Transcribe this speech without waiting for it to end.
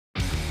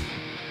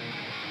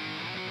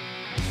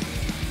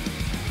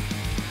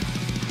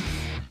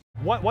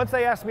Once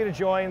they asked me to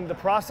join, the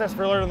process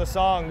for learning the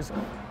songs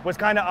was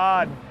kind of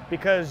odd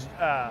because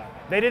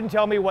they didn't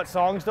tell me what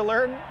songs to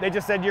learn. They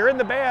just said, you're in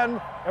the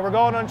band and we're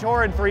going on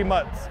tour in 3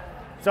 months.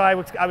 So I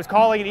was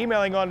calling and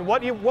emailing on,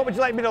 what would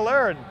you like me to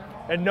learn?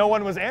 And no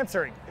one was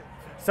answering.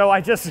 So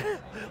I just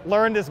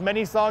learned as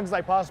many songs as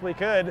I possibly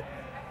could.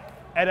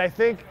 And I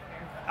think,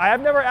 I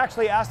have never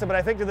actually asked them, but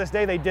I think to this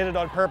day they did it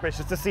on purpose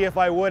just to see if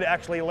I would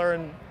actually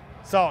learn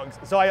songs.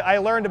 So I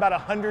learned about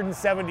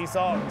 170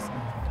 songs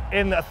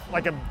in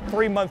like a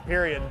 3-month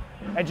period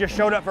and just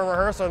showed up for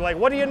rehearsal and like,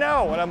 what do you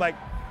know? And I'm like,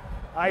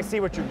 I see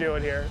what you're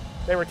doing here.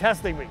 They were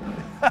testing me.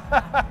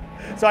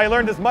 So I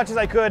learned as much as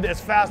I could as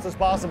fast as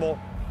possible.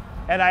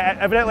 And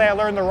evidently I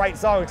learned the right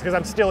songs because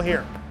I'm still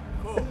here.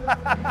 Cool.